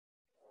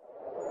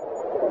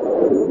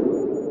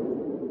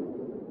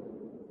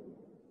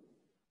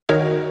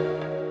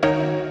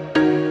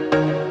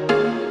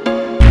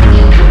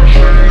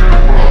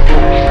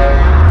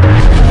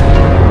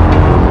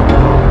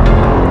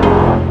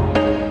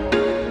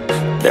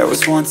There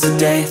was once a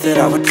day that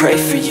I would pray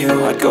for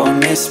you. I'd go and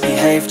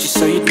misbehave just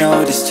so you'd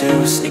notice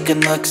too. Sneaking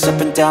looks up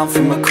and down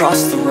from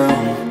across the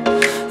room.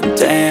 And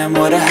damn,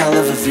 what a hell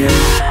of a view.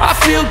 I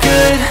feel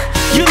good,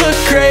 you look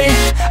great,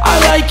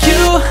 I like you,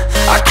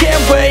 I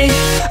can't wait.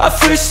 A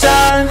first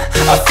time,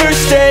 a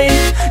first date.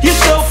 You're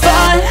so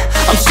fine,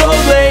 I'm so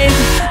late.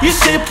 You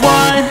sip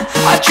wine,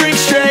 I drink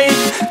straight.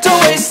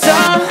 Don't waste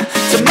time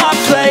to my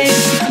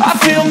place. I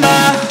feel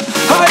my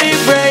heart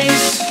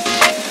erase.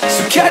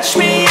 So catch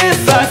me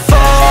if I fall.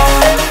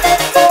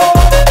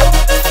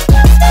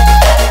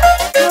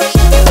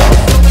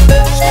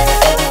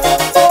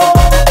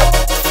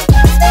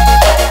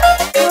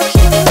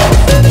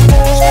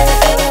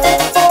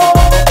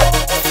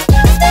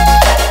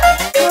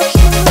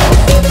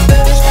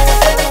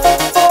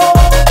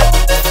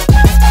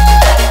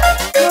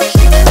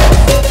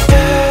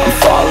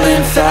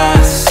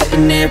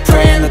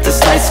 Praying that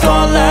this night's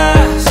gonna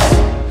last.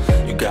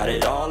 You got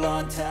it all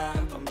on tap.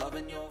 I'm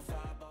loving your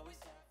vibe. Always.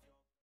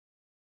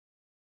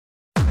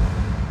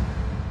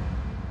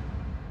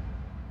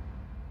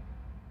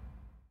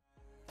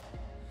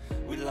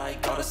 We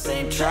like all the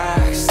same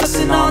tracks.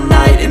 Listen all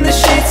night in the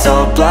sheets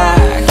all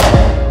black.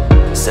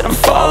 Said I'm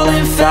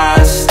falling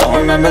fast. Don't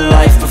remember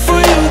life before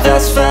you,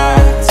 that's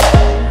fact.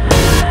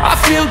 I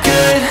feel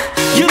good,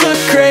 you look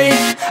great,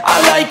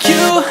 I like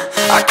you,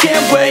 I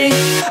can't wait.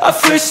 A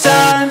first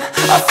time,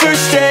 a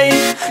first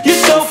date. You're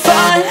so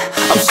fine,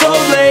 I'm so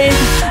late.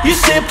 You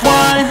sip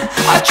wine,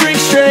 I drink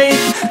straight.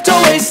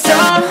 Don't waste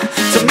time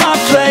to my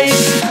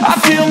place. I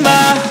feel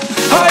my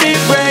heart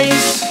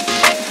erase.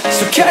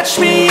 So catch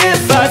me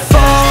if I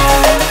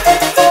fall.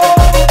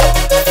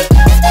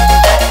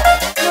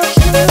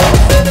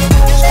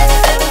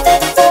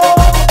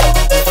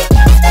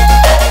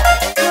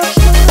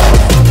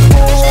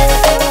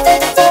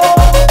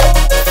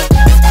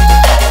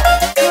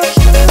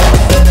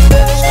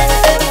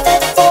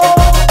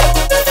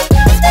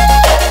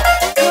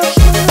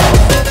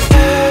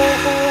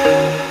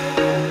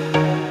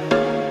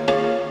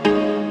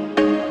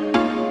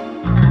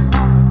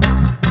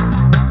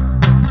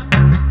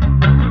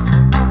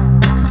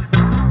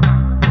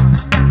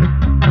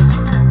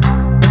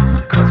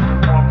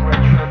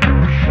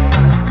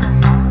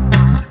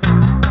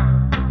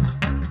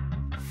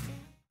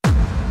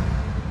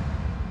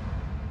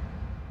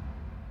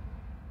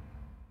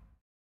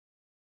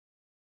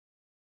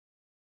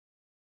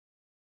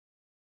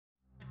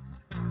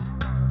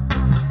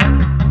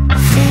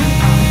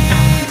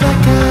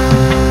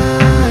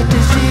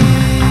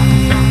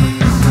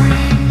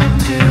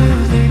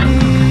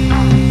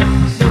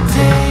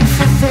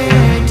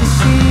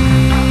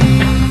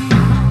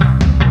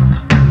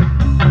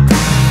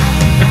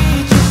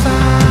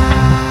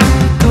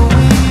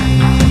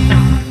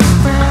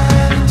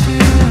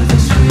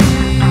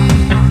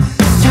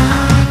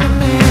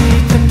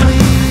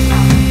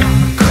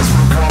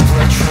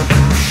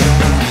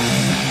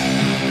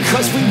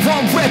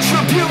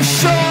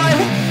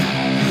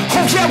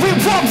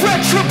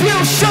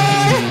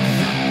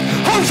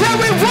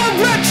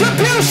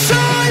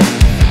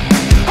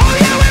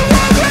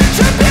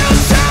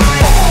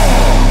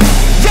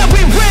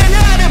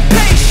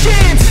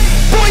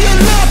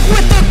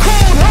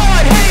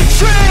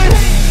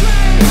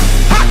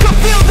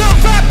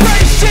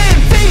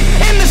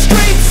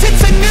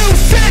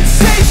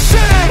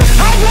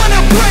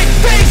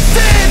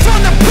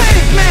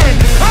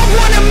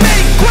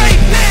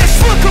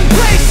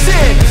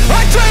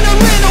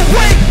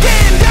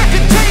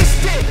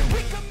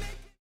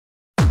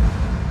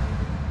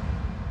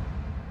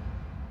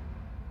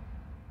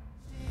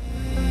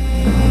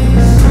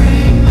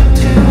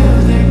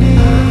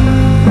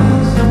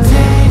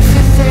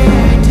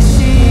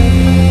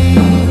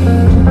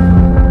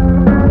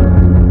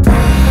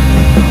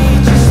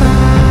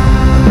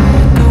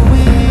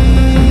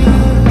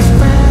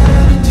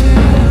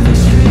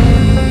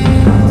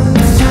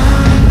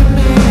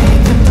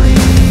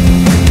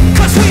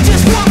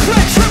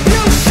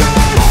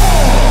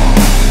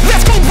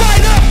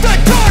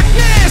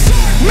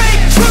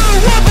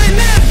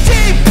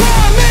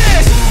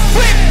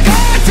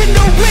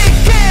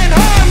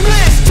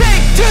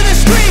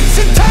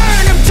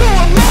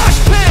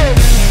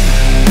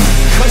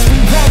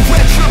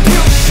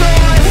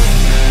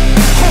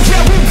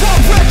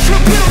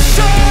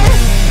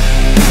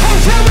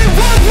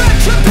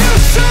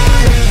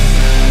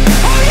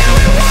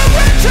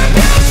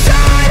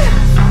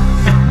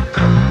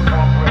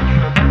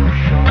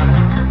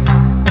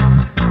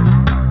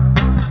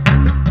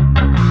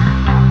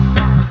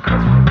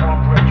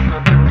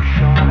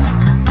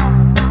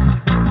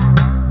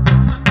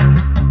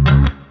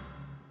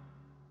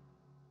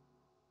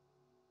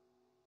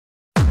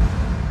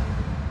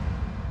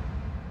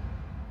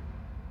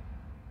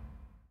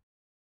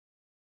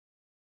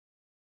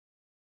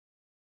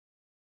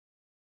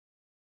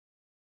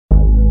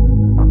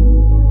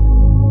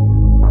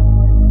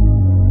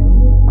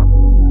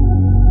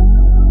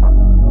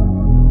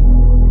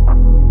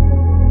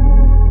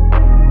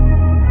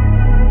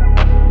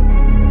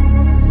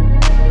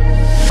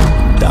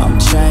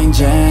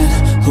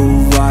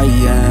 I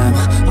am.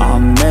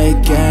 I'm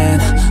making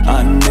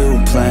a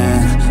new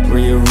plan,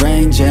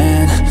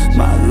 rearranging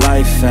my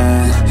life,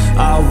 and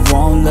I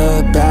won't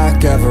look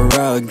back ever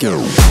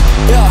again.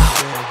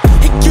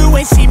 You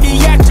ain't see me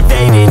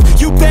activated.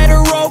 You better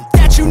hope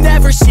that you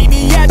never see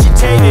me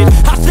agitated.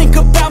 I think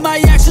about my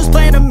actions,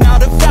 plan them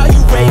out,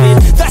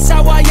 evaluated. That's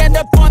how I end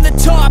up on the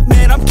top,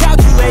 man, I'm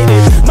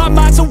calculated. My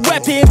mind's a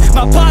weapon,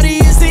 my body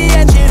is the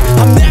engine.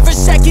 I'm never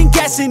second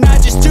guessing, I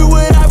just do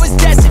what I was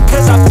destined.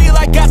 Cause I feel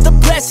I got the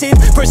blessing,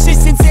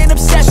 persistence and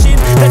obsession.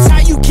 That's how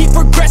you keep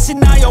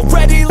progressing, I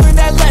already learned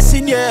that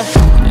lesson, yeah.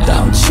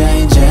 I'm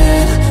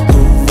changing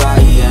who I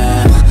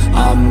am.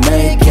 I'm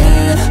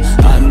making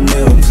a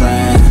new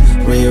plan,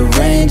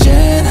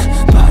 rearranging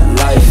my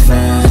life,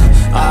 and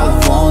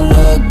I won't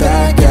look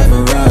back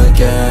ever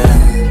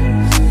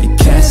again. You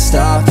can't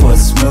stop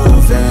what's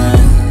moving.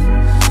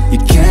 You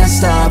can't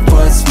stop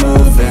what's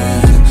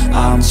moving.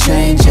 I'm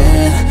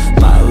changing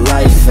my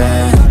life,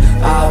 and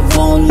I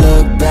won't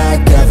look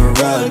back ever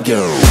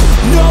again.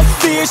 No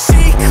fear,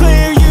 see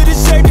clear, you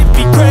deserve to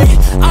be great.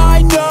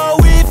 I know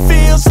it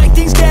feels like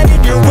things get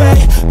in your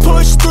way.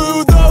 Push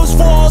through those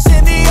walls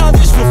and the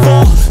others will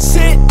fall.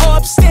 Sit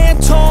up,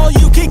 stand tall,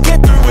 you can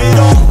get through it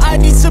all. I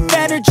need some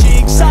energy,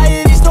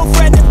 anxiety's no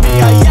friend to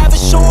me. I have a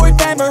short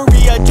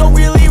memory, I don't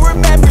really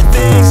remember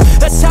things.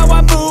 That's how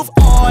I move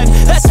on,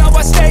 that's how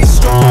I stay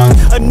strong.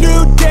 A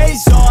new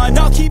day's on,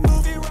 I'll keep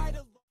moving right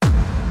along.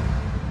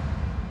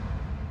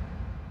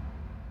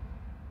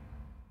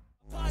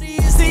 Body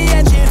is the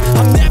engine,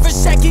 I'm never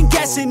second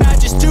guessing. I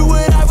just do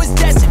what I was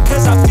destined.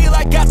 Cause I feel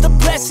I got the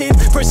blessing,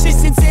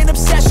 persistence and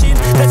obsession.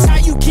 That's how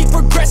you keep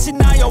progressing,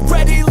 I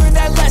already learned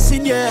that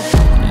lesson, yeah.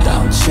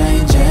 I'm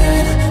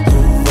changing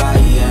who I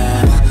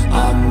am.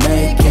 I'm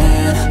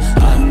making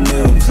a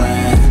new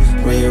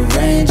plan,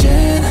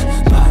 rearranging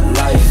my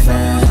life,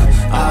 and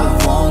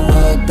I won't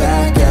look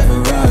back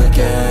ever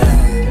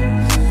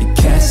again. You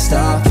can't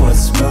stop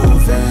what's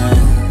moving.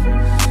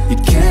 You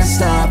can't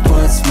stop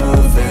what's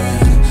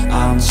moving.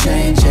 I'm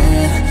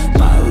changing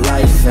my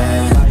life,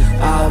 and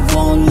I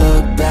won't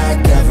look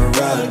back ever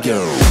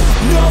again.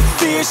 No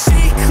fear,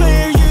 see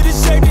clear, you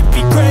deserve to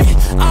be great.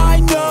 I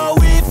know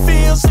it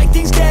feels like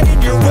things get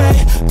in your way.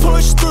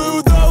 Push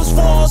through those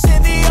walls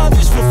and the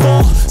others will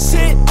fall.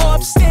 Sit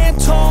up, stand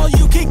tall,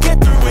 you can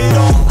get through it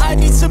all. I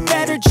need some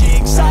energy,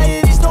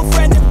 anxiety's no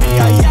friend to me.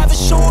 I have a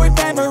short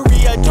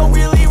memory, I don't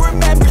really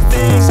remember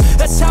things.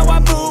 That's how I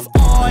move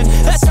on,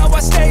 that's how I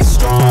stay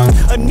strong.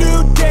 A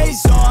new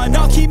day's on,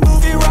 I'll keep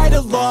moving right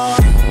along.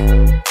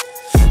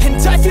 And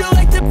I feel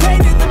like the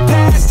pain in the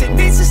past, it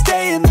needs to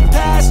stay in the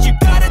past. You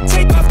gotta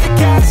take off the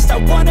cast. I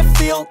wanna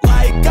feel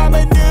like I'm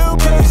a new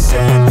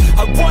person.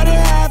 I wanna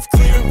have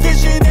clear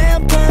vision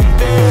and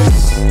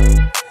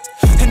purpose.